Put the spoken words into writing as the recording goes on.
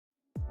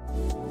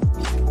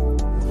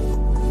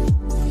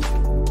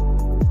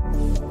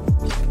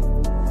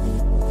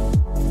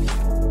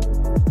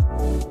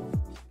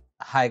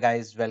Hi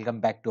guys, welcome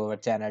back to our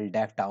channel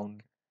DevTown.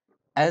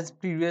 As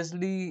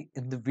previously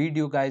in the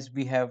video guys,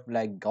 we have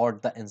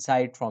got the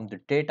insight from the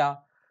data.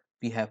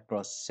 We have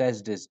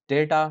processed this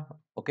data.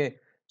 Okay,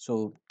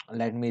 so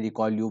let me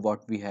recall you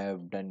what we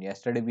have done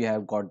yesterday. We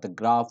have got the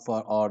graph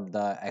for or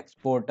the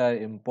exporter,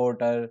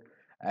 importer,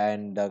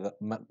 and the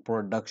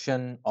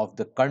production of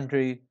the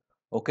country.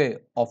 Okay,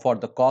 or for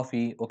the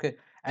coffee. Okay,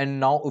 and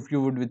now if you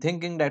would be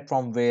thinking that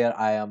from where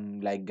I am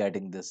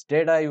getting this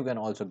data, you can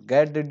also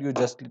get it. You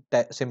just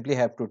simply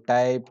have to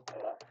type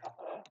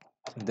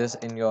this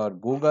in your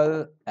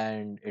Google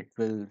and it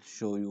will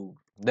show you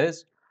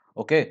this.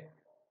 Okay,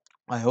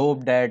 I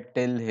hope that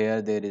till here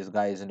there is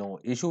guys no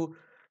issue.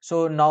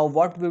 So now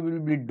what we will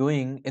be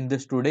doing in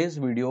this today's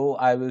video,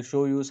 I will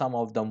show you some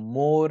of the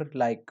more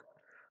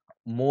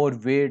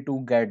way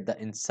to get the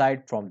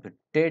insight from the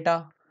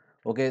data.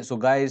 Okay, so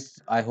guys,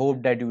 I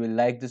hope that you will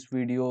like this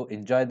video,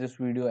 enjoy this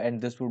video,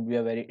 and this would be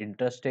a very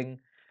interesting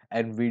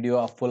and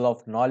video full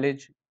of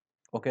knowledge.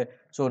 Okay,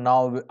 so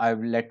now I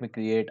will let me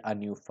create a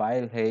new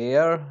file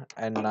here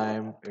and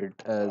name it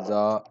as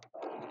a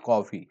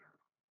coffee.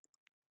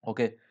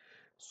 Okay,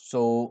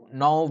 so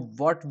now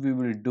what we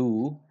will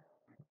do,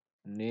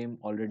 name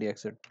already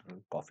accept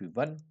coffee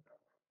one.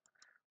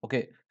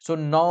 Okay, so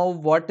now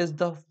what is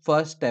the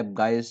first step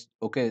guys?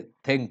 Okay,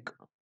 think.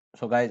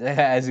 So guys,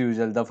 as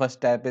usual, the first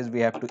step is we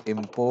have to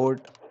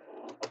import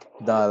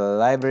the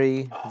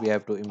library. We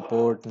have to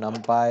import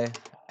numpy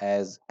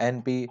as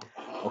np.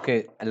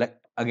 Okay,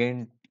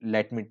 again,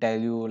 let me tell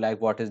you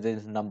what is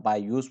this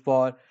numpy used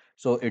for.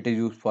 So it is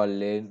used for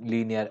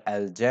linear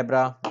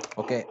algebra.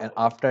 Okay, and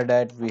after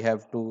that we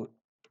have to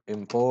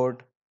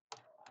import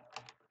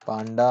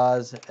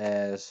pandas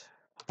as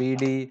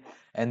pd,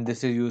 and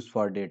this is used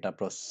for data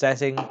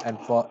processing. And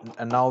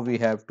now we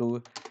have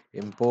to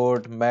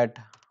import matplot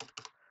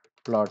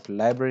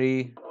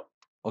library.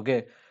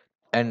 Okay,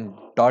 and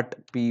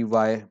 .py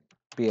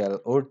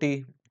plot.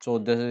 So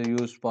this is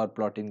used for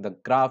plotting the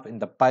graph in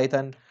the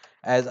Python,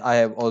 as I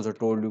have also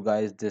told you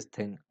guys this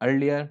thing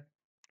earlier.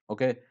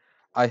 Okay,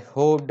 I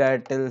hope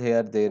that till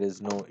here there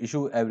is no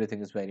issue,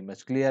 everything is very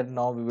much clear.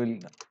 Now we will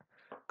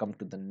come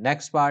to the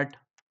next part.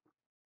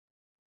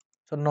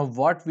 So now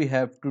what we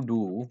have to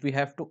do, we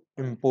have to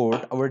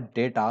import our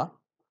data.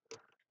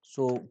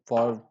 So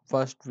for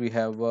first we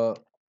have a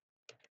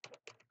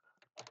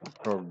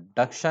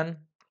production,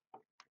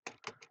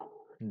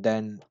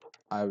 then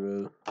I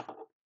will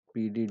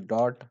pd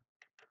dot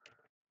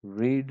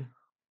read.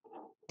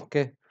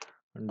 Okay,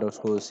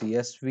 underscore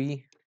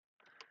csv.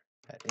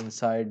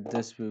 Inside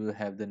this we will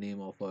have the name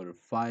of our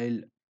file,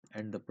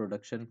 and the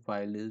production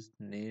file is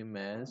name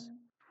as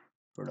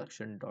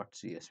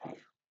production.csv.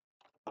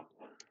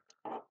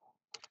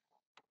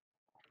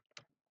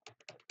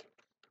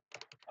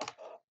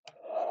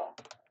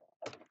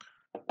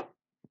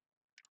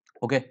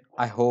 Okay,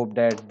 I hope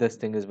that this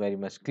thing is very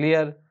much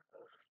clear.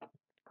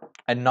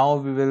 And now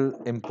we will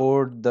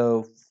import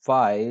the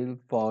file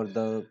for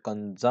the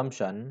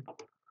consumption.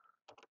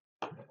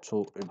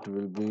 So it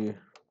will be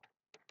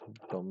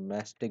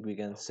domestic, we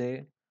can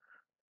say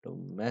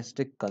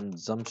domestic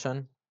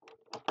consumption.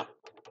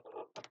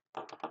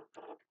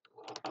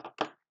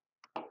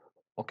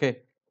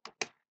 Okay,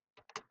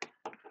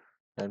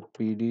 and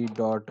pd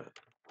dot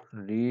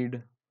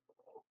read.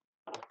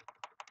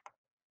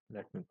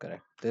 Let me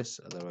correct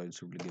this, otherwise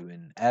it will give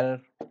an error.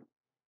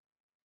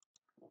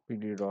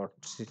 pd dot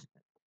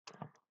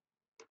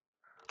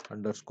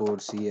underscore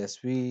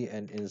csv,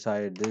 and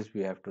inside this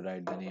we have to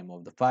write the name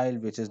of the file,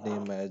 which is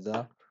named as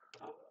the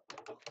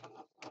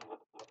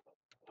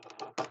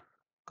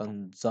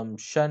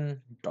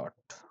consumption dot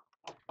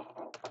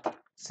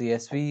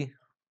csv.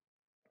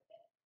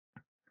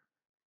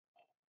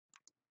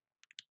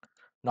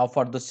 Now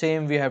for the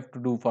same we have to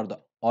do for the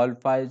all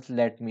files.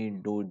 Let me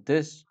do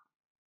this.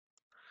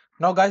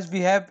 Now guys, we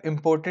have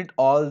imported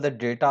all the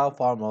data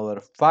from our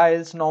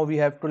files. Now we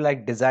have to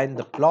design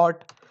the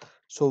plot.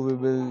 So we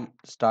will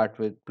start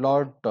with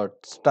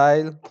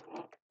plot.style.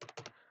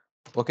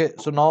 Okay,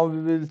 so now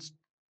we will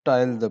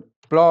style the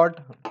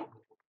plot.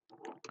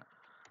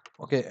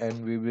 Okay,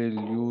 and we will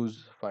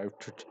use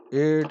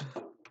 538.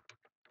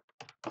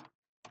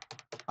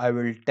 I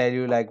will tell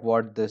you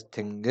what this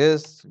thing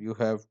is. You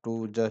have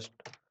to just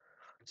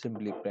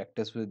simply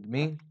practice with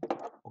me.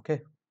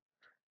 Okay,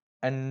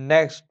 and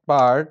next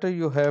part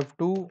you have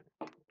to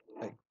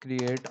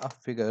create a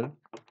figure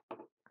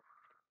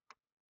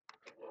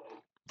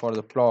for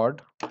the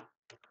plot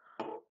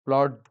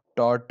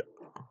dot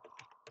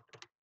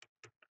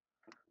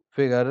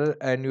figure,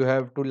 and you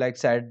have to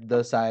set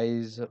the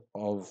size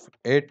of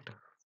it.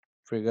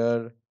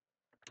 Figure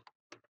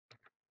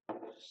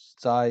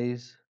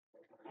size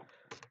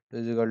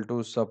is equal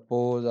to,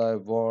 suppose I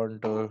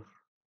want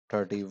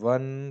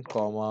 31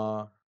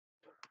 comma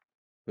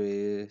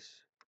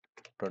space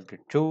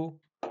 22.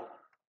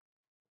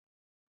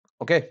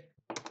 Okay,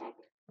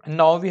 and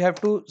now we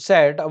have to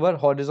set our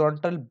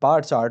horizontal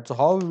bar chart. So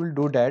how we will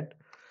do that?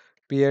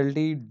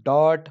 Plt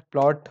dot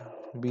plot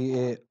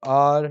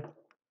bar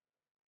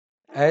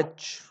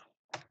h.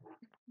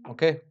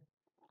 Okay,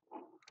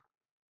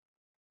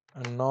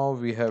 And now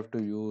we have to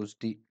use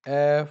the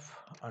f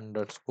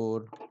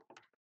underscore.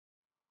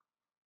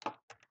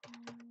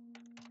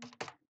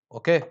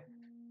 Okay.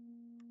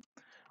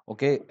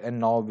 Okay, and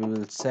now we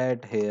will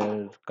set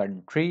here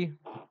country.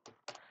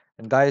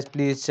 And guys,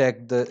 please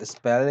check the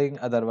spelling,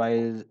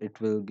 otherwise it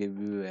will give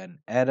you an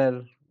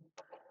error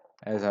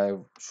as I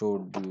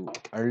showed you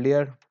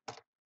earlier.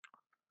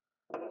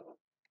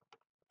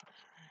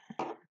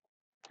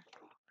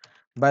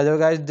 By the way,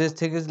 guys, this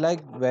thing is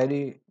like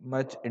very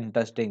much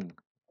interesting.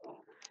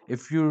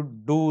 If you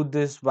do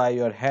this by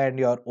your hand,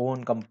 your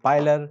own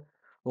compiler,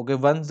 okay,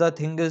 once the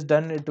thing is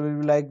done, it will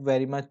be like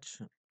very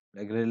much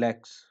like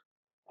relax.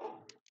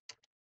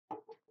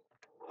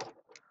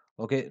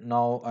 Okay,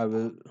 now I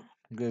will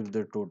give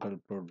the total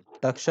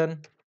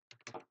production.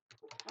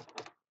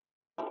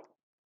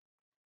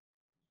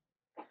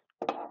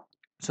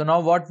 So now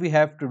what we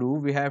have to do,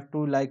 we have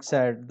to like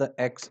set the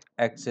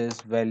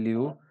x-axis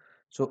value.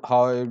 So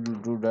how I will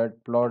do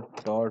that?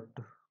 Plot dot.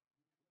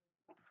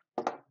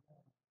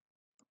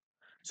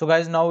 So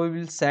guys, now we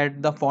will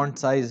set the font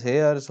size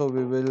here. So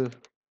we will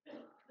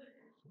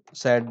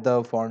set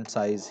the font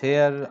size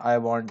here. I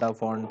want a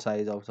font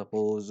size of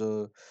suppose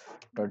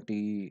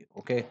 20.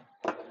 Okay,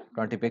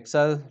 20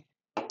 pixel.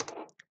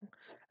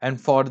 And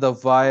for the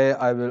y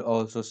I will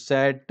also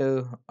set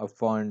a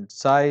font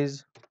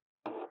size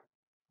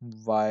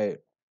y.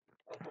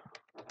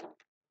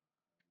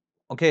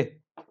 Okay,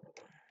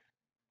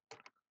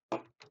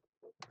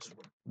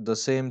 the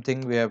same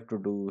thing we have to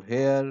do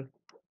here.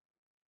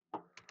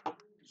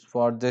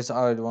 For this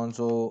I want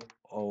so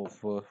of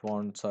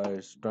font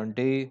size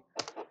 20.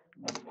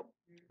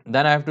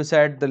 Then I have to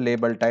set the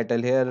label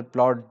title here,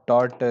 plot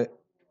dot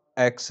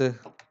x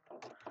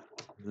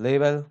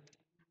label.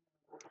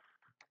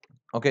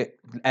 Okay,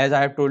 as I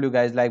have told you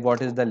guys, like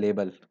what is the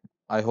label.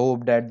 I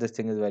hope that this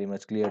thing is very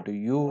much clear to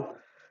you.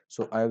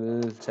 So I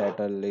will set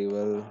a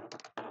label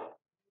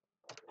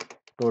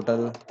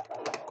total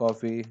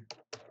coffee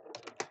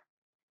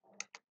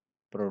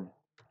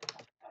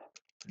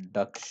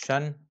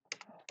production.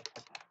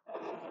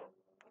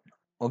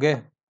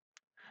 Okay,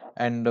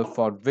 and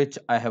for which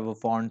I have a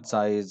font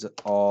size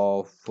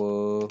of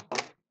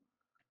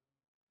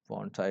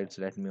font size.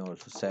 Let me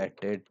also set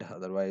it,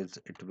 otherwise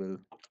it will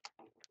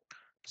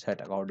set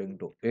according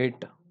to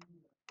it,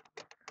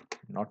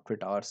 not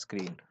fit our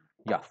screen.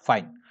 Yeah,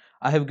 fine.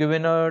 I have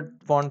given a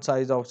font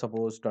size of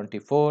suppose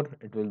 24.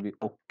 It will be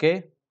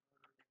okay.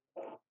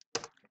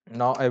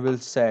 Now I will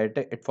set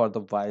it for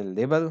the while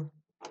label.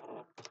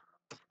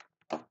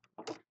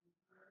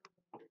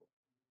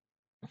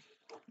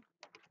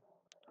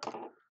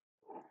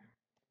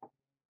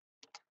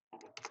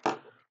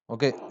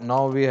 Okay,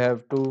 now we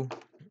have to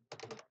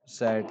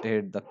set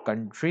it the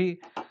country.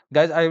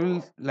 Guys, I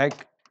will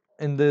like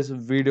in this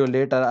video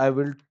later I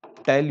will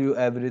tell you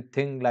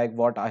everything like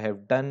what I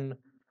have done.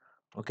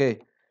 Okay,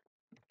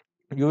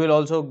 you will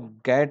also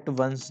get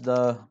once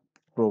the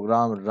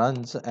program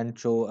runs and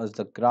show us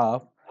the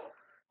graph.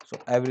 So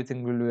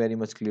everything will be very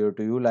much clear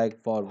to you,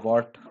 like for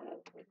what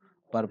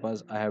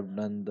purpose I have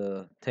done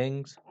the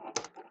things.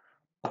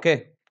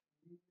 Okay,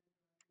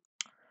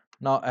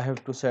 now I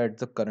have to set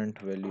the current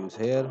values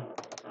here.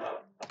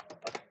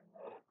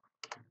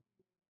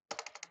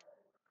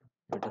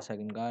 Wait a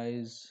second,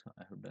 guys.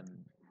 I have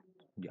done,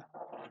 yeah.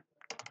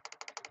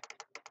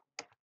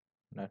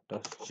 Let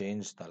us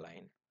change the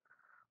line.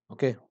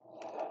 Okay,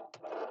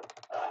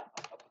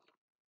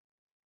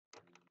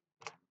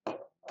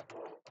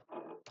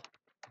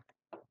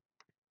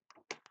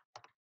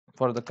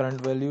 for the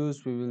current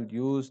values, we will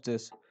use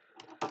this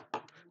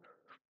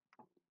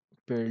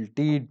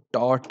plt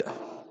dot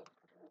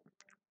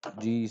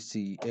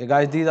gc.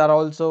 Guys, these are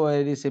also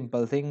very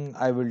simple thing.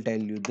 I will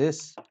tell you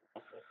this.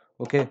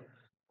 Okay,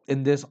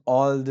 in this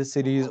all the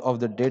series of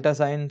the data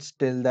science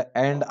till the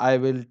end I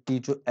will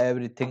teach you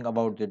everything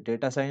about the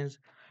data science,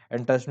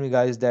 and trust me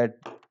guys that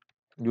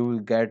you will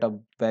get a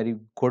very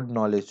good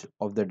knowledge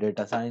of the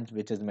data science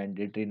which is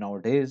mandatory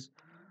nowadays.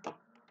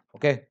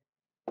 Okay,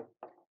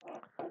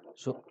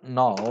 so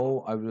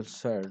now I will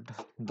set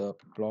the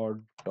plot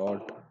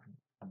dot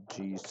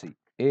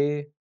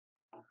gca.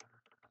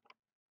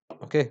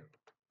 Okay,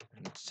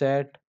 and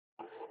set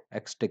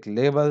xtick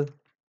label.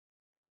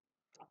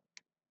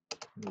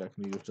 Let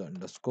me use the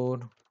underscore.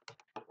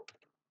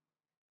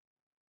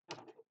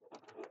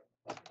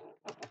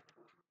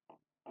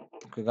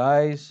 Okay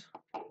guys,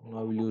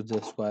 now we'll use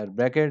the square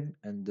bracket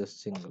and this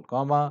single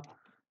comma,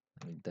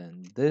 and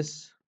then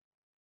this,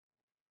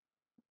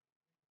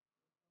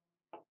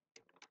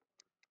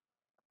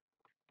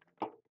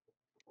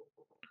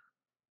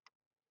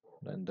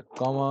 then the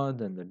comma,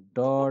 then the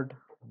dot,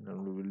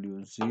 then we will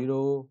use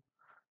 0,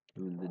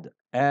 we will do the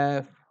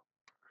f.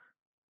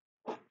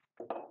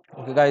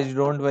 Okay guys, you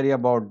don't worry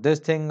about this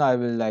thing, I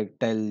will like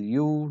tell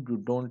you, you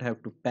don't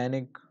have to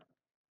panic.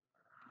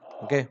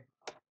 Okay,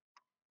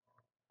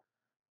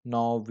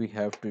 now we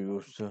have to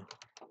use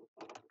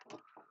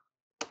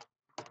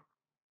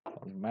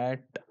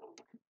format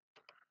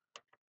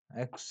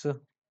x.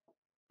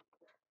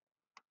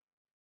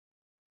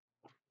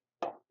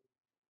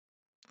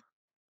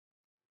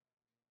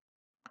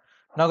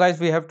 Now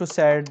guys, we have to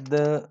set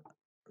the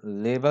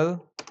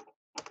label.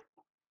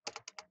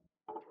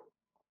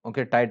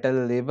 Okay,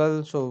 title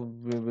label, so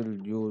we will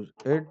use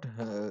it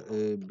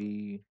a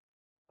b.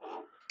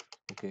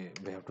 Okay,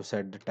 we have to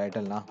set the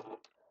title now,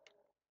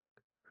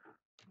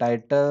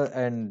 title,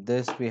 and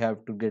this we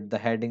have to get the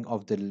heading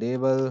of the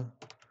label.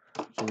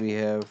 So we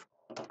have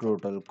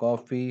total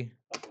coffee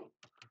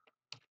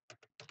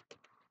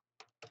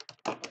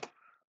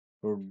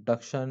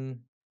production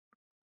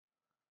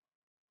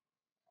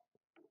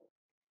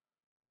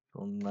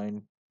from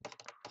 9.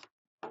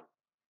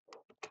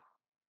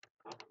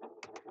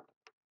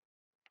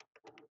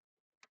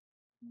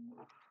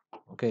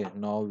 Okay,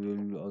 now we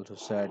will also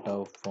set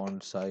a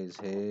font size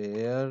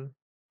here.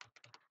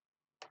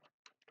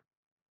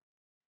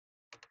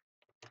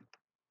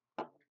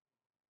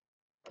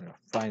 Yeah,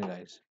 fine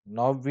guys,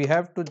 now we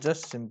have to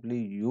just simply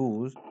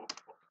use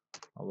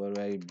our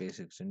very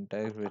basic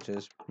syntax, which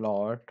is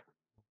plot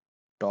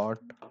dot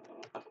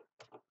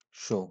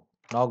show.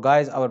 Now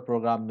guys, our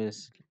program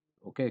is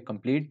okay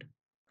complete.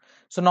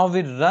 So now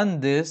we run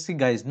this. See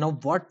guys, now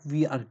what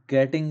we are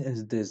getting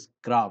is this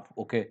graph.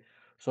 Okay,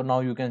 so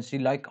now you can see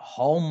like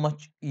how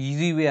much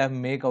easy we have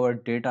make our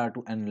data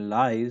to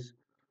analyze.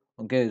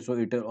 Okay, so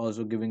it is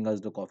also giving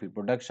us the coffee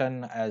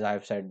production, as I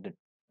have said, the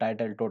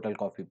title total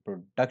coffee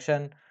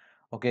production.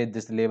 Okay,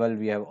 this label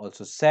we have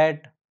also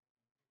set.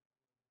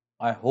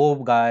 I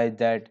hope guys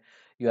that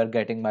you are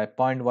getting my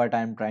point what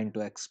I'm trying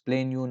to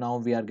explain you. Now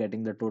we are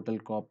getting the total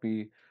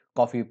coffee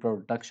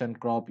production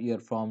crop year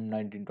from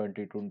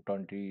 1920 to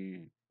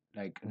 20,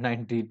 like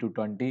 90 to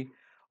 20.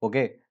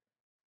 Okay,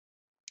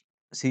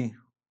 see,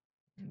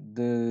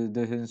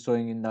 this is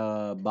showing in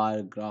the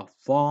bar graph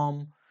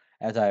form,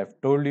 as I have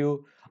told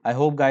you. I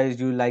hope guys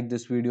you like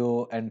this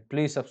video, and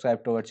please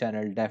subscribe to our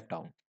channel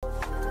DevTown.